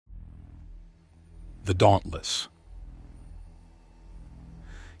the Dauntless.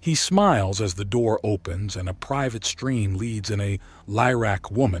 He smiles as the door opens and a private stream leads in a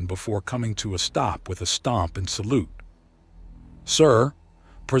Lyrak woman before coming to a stop with a stomp and salute. Sir,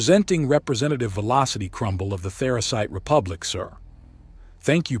 presenting Representative Velocity Crumble of the Therasite Republic, sir.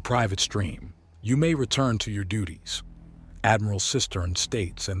 Thank you, Private Stream. You may return to your duties. Admiral Cistern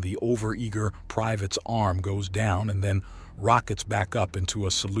states, and the overeager private's arm goes down and then rockets back up into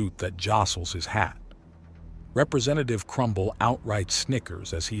a salute that jostles his hat. Representative Crumble outright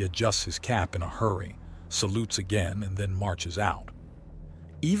snickers as he adjusts his cap in a hurry, salutes again, and then marches out.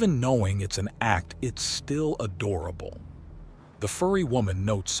 Even knowing it's an act, it's still adorable. The furry woman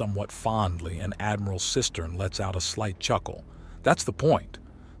notes somewhat fondly, and Admiral Cistern lets out a slight chuckle. That's the point.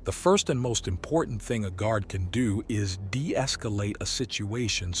 The first and most important thing a guard can do is de-escalate a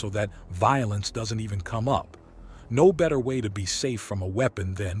situation so that violence doesn't even come up. No better way to be safe from a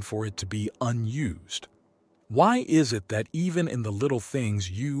weapon than for it to be unused. Why is it that even in the little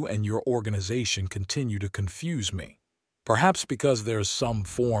things you and your organization continue to confuse me? Perhaps because there's some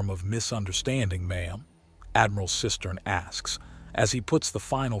form of misunderstanding, ma'am, Admiral Cistern asks, as he puts the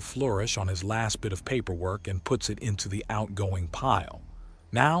final flourish on his last bit of paperwork and puts it into the outgoing pile.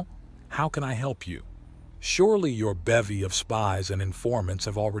 Now, how can I help you? Surely your bevy of spies and informants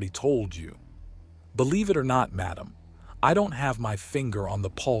have already told you. Believe it or not, madam, I don't have my finger on the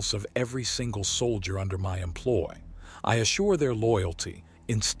pulse of every single soldier under my employ. I assure their loyalty,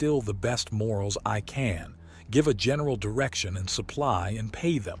 instill the best morals I can, give a general direction and supply and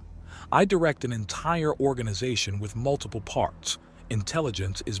pay them. I direct an entire organization with multiple parts.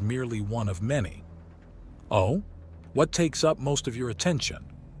 Intelligence is merely one of many. Oh? What takes up most of your attention?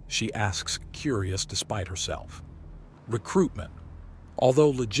 She asks, curious despite herself. Recruitment, although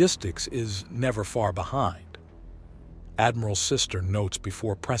logistics is never far behind. Admiral Cistern notes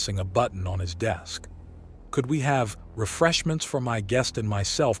before pressing a button on his desk. Could we have refreshments for my guest and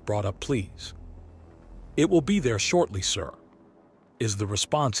myself brought up, please? It will be there shortly, sir, is the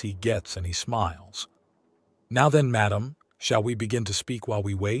response he gets, and he smiles. Now then, madam, shall we begin to speak while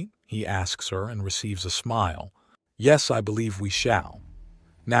we wait? He asks her and receives a smile. Yes, I believe we shall.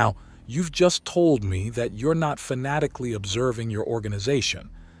 Now, you've just told me that you're not fanatically observing your organization,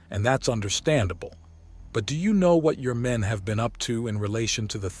 and that's understandable. But do you know what your men have been up to in relation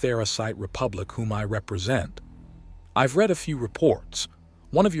to the Therasite Republic whom I represent? I've read a few reports.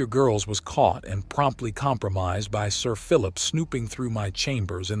 One of your girls was caught and promptly compromised by Sir Philip snooping through my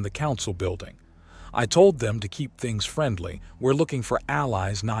chambers in the council building. I told them to keep things friendly. We're looking for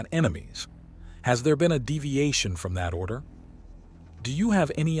allies, not enemies. Has there been a deviation from that order? Do you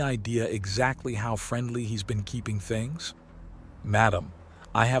have any idea exactly how friendly he's been keeping things? Madam,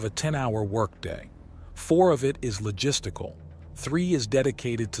 I have a 10-hour workday. 4 of it is logistical, 3 is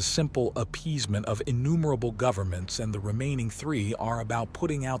dedicated to simple appeasement of innumerable governments, and the remaining 3 are about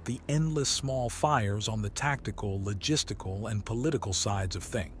putting out the endless small fires on the tactical, logistical, and political sides of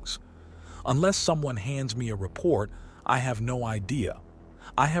things. Unless someone hands me a report, I have no idea.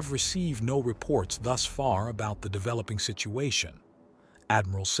 I have received no reports thus far about the developing situation.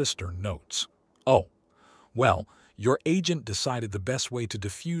 Admiral Cistern notes. Oh, well, your agent decided the best way to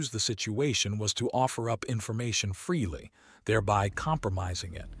defuse the situation was to offer up information freely, thereby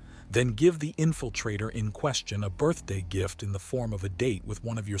compromising it, then give the infiltrator in question a birthday gift in the form of a date with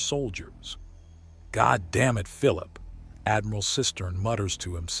one of your soldiers. God damn it, Philip, Admiral Cistern mutters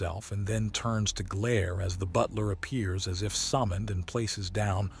to himself and then turns to glare as the butler appears as if summoned and places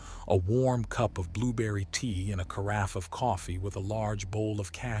down a warm cup of blueberry tea and a carafe of coffee with a large bowl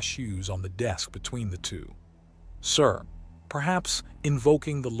of cashews on the desk between the two. Sir, perhaps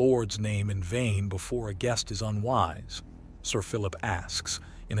invoking the Lord's name in vain before a guest is unwise, Sir Philip asks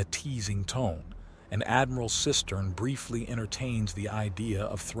in a teasing tone, and Admiral Cistern briefly entertains the idea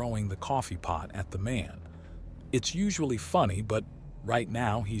of throwing the coffee pot at the man. It's usually funny, but right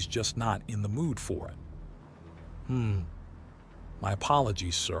now he's just not in the mood for it. My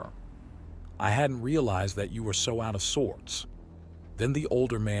apologies, sir. I hadn't realized that you were so out of sorts. Then the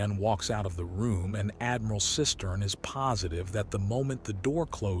older man walks out of the room, and Admiral Cistern is positive that the moment the door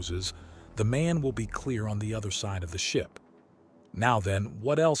closes, the man will be clear on the other side of the ship. Now then,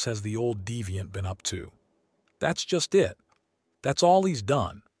 what else has the old deviant been up to? That's just it. That's all he's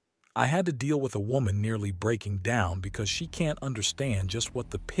done. I had to deal with a woman nearly breaking down because she can't understand just what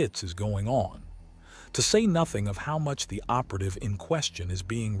the pits is going on. To say nothing of how much the operative in question is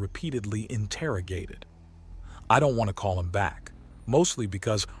being repeatedly interrogated. I don't want to call him back, mostly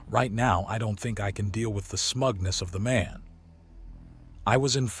because right now I don't think I can deal with the smugness of the man. I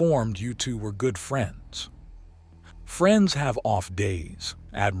was informed you two were good friends. Friends have off days,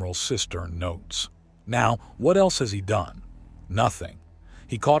 Admiral Cistern notes. Now, what else has he done? Nothing.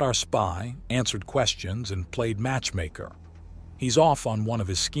 He caught our spy, answered questions, and played matchmaker. He's off on one of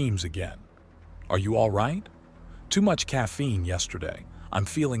his schemes again. Are you all right? Too much caffeine yesterday. I'm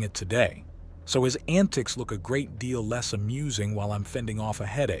feeling it today. So his antics look a great deal less amusing while I'm fending off a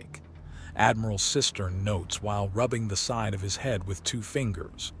headache. Admiral Cistern notes while rubbing the side of his head with 2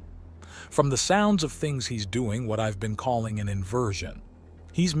 fingers. From the sounds of things he's doing what I've been calling an inversion.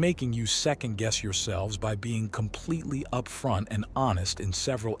 He's making you second-guess yourselves by being completely upfront and honest in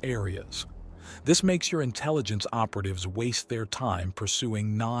several areas. This makes your intelligence operatives waste their time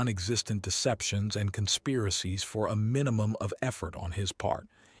pursuing non-existent deceptions and conspiracies for a minimum of effort on his part.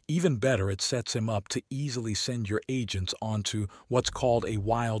 Even better, it sets him up to easily send your agents onto what's called a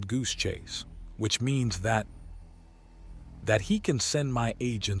wild goose chase, which means that he can send my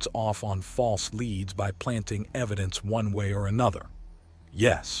agents off on false leads by planting evidence one way or another.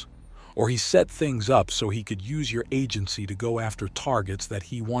 Yes, or he set things up so he could use your agency to go after targets that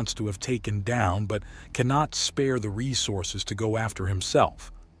he wants to have taken down but cannot spare the resources to go after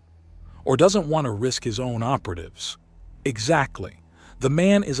himself. Or doesn't want to risk his own operatives. Exactly. The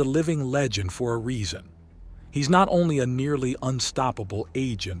man is a living legend for a reason. He's not only a nearly unstoppable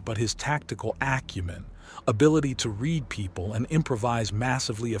agent, but his tactical acumen, ability to read people and improvise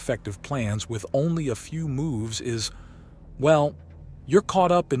massively effective plans with only a few moves is, well, you're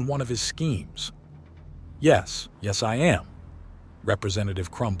caught up in one of his schemes. Yes, I am,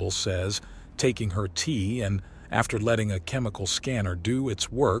 Representative Crumble says, taking her tea, and after letting a chemical scanner do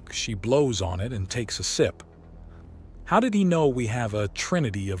its work, she blows on it and takes a sip. How did he know we have a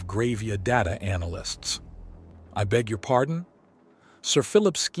trinity of Gravia data analysts? I beg your pardon? Sir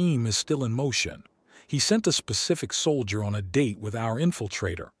Philip's scheme is still in motion. He sent a specific soldier on a date with our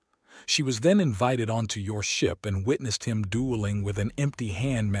infiltrator. She was then invited onto your ship and witnessed him dueling with an empty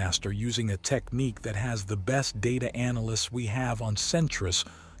handmaster using a technique that has the best data analysts we have on Centris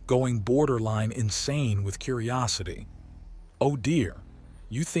going borderline insane with curiosity. Oh dear,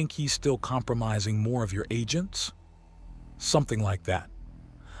 you think he's still compromising more of your agents? Something like that.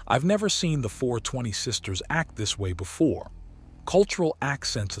 I've never seen the 420 sisters act this way before. Cultural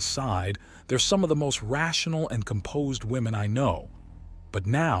accents aside, they're some of the most rational and composed women I know. But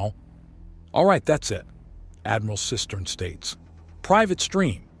now, all right, that's it, Admiral Cistern states. Private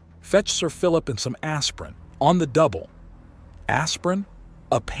stream. Fetch Sir Philip and some aspirin. On the double. Aspirin?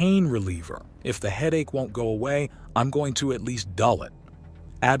 A pain reliever. If the headache won't go away, I'm going to at least dull it.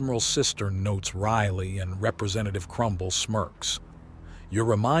 Admiral Cistern notes wryly, and Representative Crumble smirks. You're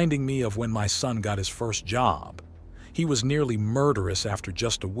reminding me of when my son got his first job. He was nearly murderous after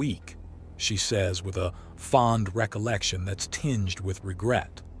just a week, she says with a fond recollection that's tinged with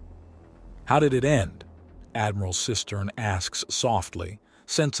regret. How did it end? Admiral Cistern asks softly,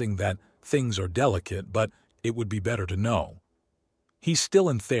 sensing that things are delicate, but it would be better to know. He's still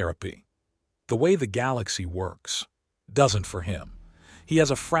in therapy. The way the galaxy works doesn't for him. He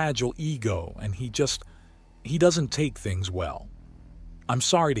has a fragile ego, and he doesn't take things well. I'm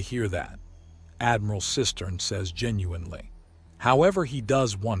sorry to hear that, Admiral Cistern says genuinely. However, he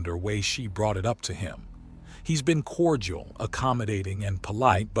does wonder why she brought it up to him. He's been cordial, accommodating, and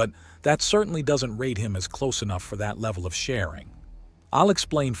polite, but that certainly doesn't rate him as close enough for that level of sharing. I'll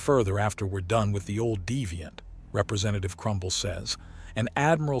explain further after we're done with the old deviant, Representative Crumble says, and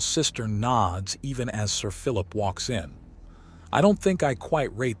Admiral Cistern nods even as Sir Philip walks in. I don't think I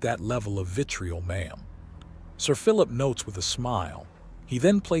quite rate that level of vitriol, ma'am. Sir Philip notes with a smile. He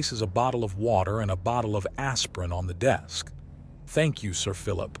then places a bottle of water and a bottle of aspirin on the desk. Thank you, Sir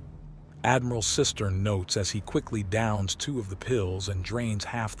Philip. Admiral Cistern notes as he quickly downs 2 of the pills and drains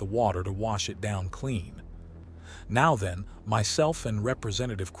half the water to wash it down clean. Now then, myself and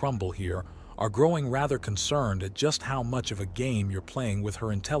Representative Crumble here are growing rather concerned at just how much of a game you're playing with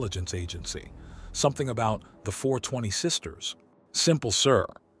her intelligence agency. Something about the 420 sisters. Simple, sir.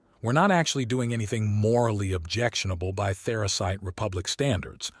 We're not actually doing anything morally objectionable by Therasite Republic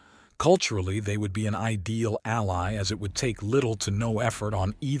standards. Culturally, they would be an ideal ally, as it would take little to no effort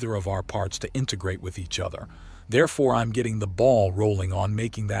on either of our parts to integrate with each other. Therefore, I'm getting the ball rolling on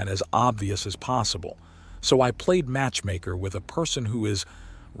making that as obvious as possible. So I played matchmaker with a person who is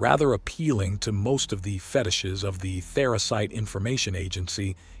rather appealing to most of the fetishes of the Therasite Information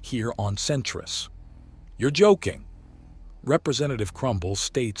Agency here on Centris. You're joking, Representative Crumble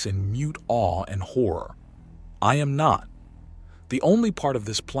states in mute awe and horror. I am not. The only part of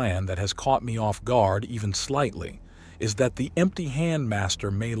this plan that has caught me off guard even slightly is that the empty handmaster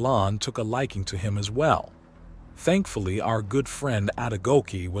Melan took a liking to him as well. Thankfully, our good friend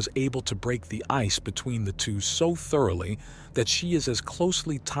Adagoki was able to break the ice between the two so thoroughly that she is as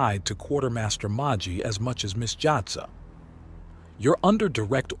closely tied to Quartermaster Maji as much as Miss Jatsa. You're under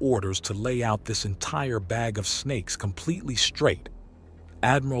direct orders to lay out this entire bag of snakes completely straight,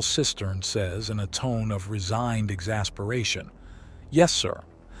 Admiral Cistern says in a tone of resigned exasperation. Yes, sir.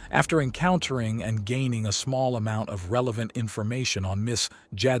 After encountering and gaining a small amount of relevant information on Miss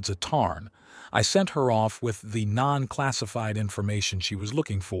Jadza Tarn, I sent her off with the non-classified information she was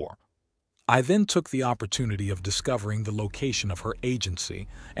looking for. I then took the opportunity of discovering the location of her agency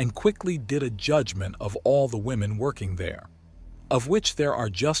and quickly did a judgment of all the women working there, of which there are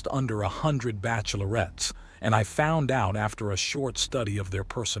just under 100 bachelorettes, and I found out after a short study of their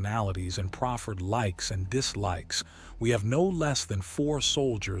personalities and proffered likes and dislikes, we have no less than 4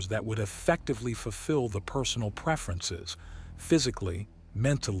 soldiers that would effectively fulfill the personal preferences, physically,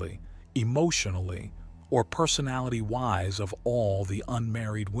 mentally, emotionally, or personality-wise of all the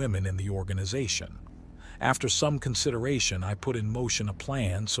unmarried women in the organization. After some consideration, I put in motion a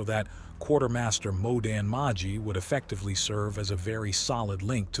plan so that Quartermaster Modan Maji would effectively serve as a very solid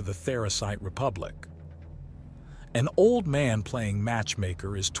link to the Therasite Republic. An old man playing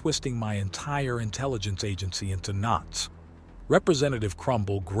matchmaker is twisting my entire intelligence agency into knots. Representative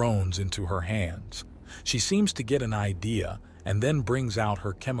Crumble groans into her hands. She seems to get an idea and then brings out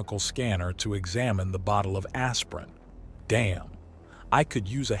her chemical scanner to examine the bottle of aspirin. Damn, I could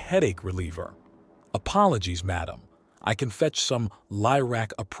use a headache reliever. Apologies, madam. I can fetch some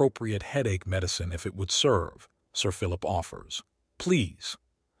Lyrac-appropriate headache medicine if it would serve, Sir Philip offers. Please.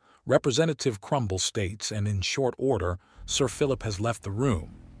 Representative Crumble states, and in short order, Sir Philip has left the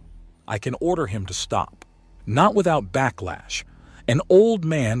room. I can order him to stop. Not without backlash. An old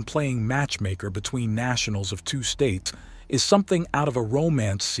man playing matchmaker between nationals of 2 states is something out of a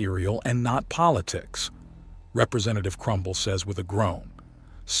romance serial and not politics, Representative Crumble says with a groan.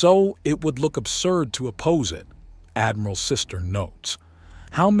 So it would look absurd to oppose it, Admiral Cistern notes.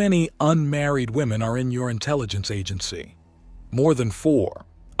 How many unmarried women are in your intelligence agency? More than 4.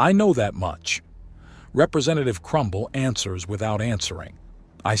 I know that much. Representative Crumble answers without answering.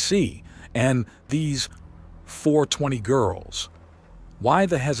 I see. And these 420 girls. Why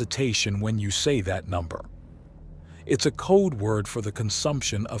the hesitation when you say that number? It's a code word for the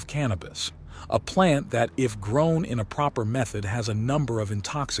consumption of cannabis, a plant that, if grown in a proper method, has a number of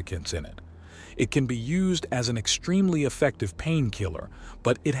intoxicants in it. It can be used as an extremely effective painkiller,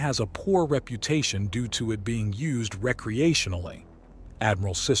 but it has a poor reputation due to it being used recreationally,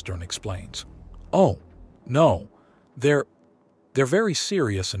 Admiral Cistern explains. Oh, no, they're very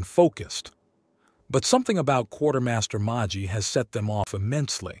serious and focused. But something about Quartermaster Maji has set them off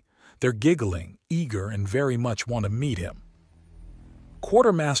immensely. They're giggling, eager, and very much want to meet him.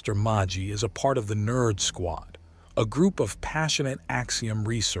 Quartermaster Maji is a part of the Nerd Squad, a group of passionate Axiom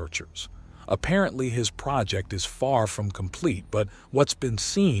researchers. Apparently his project is far from complete, but what's been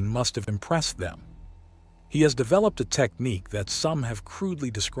seen must have impressed them. He has developed a technique that some have crudely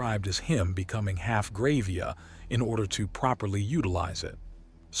described as him becoming half Gravia in order to properly utilize it,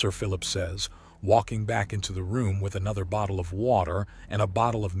 Sir Philip says, walking back into the room with another bottle of water and a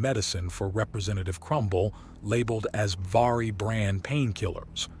bottle of medicine for Representative Crumble labeled as Vari brand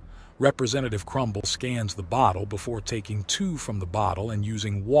painkillers. Representative Crumble scans the bottle before taking 2 from the bottle and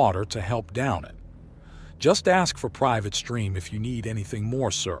using water to help down it. Just ask for Private Stream if you need anything more,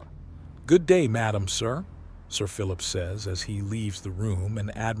 sir. Good day, madam, sir, Sir Philip says as he leaves the room,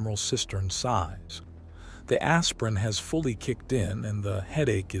 and Admiral Cistern sighs. The aspirin has fully kicked in and the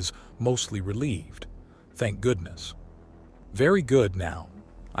headache is mostly relieved. Thank goodness. Very good now.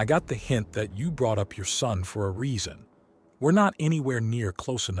 I got the hint that you brought up your son for a reason. We're not anywhere near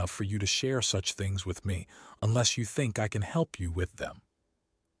close enough for you to share such things with me unless you think I can help you with them.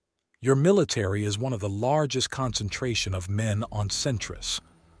 Your military is one of the largest concentration of men on Centris,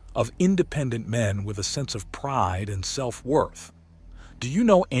 of independent men with a sense of pride and self-worth. Do you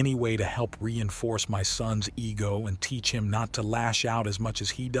know any way to help reinforce my son's ego and teach him not to lash out as much as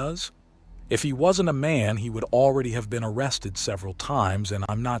he does? If he wasn't a man, he would already have been arrested several times, and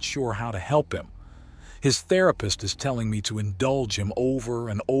I'm not sure how to help him. His therapist is telling me to indulge him over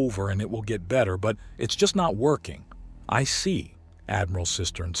and over and it will get better, but it's just not working. I see, Admiral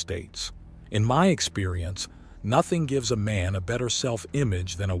Cistern states. In my experience, nothing gives a man a better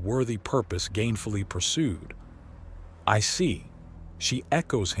self-image than a worthy purpose gainfully pursued. I see. She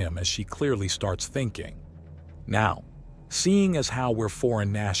echoes him as she clearly starts thinking. Now, seeing as how we're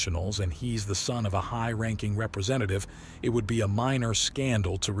foreign nationals and he's the son of a high-ranking representative, it would be a minor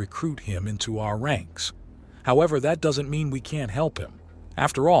scandal to recruit him into our ranks. However, that doesn't mean we can't help him.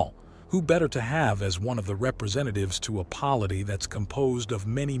 After all, Who better to have as one of the representatives to a polity that's composed of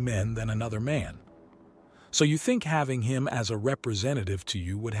many men than another man? So you think having him as a representative to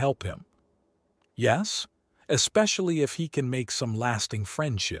you would help him? Yes, especially if he can make some lasting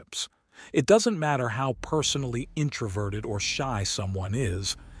friendships. It doesn't matter how personally introverted or shy someone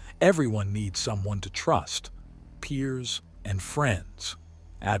is, everyone needs someone to trust. Peers and friends,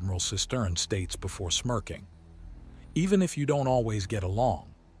 Admiral Cistern states before smirking. Even if you don't always get along,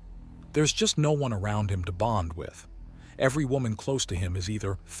 there's just no one around him to bond with. Every woman close to him is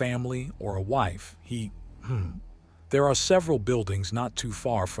either family or a wife. There are several buildings not too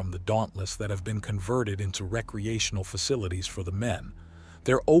far from the Dauntless that have been converted into recreational facilities for the men.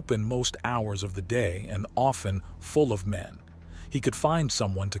 They're open most hours of the day and often full of men. He could find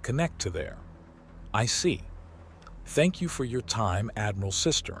someone to connect to there. I see. Thank you for your time, Admiral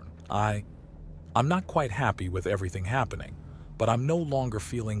Cistern. I'm not quite happy with everything happening, but I'm no longer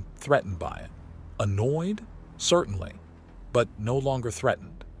feeling threatened by it. Annoyed? Certainly, but no longer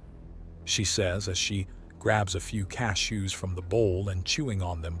threatened, she says as she grabs a few cashews from the bowl and chewing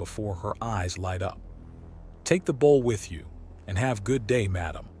on them before her eyes light up. Take the bowl with you, and have good day,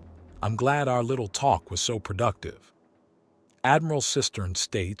 madam. I'm glad our little talk was so productive. Admiral Cistern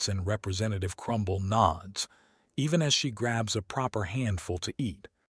states and Representative Crumble nods, even as she grabs a proper handful to eat.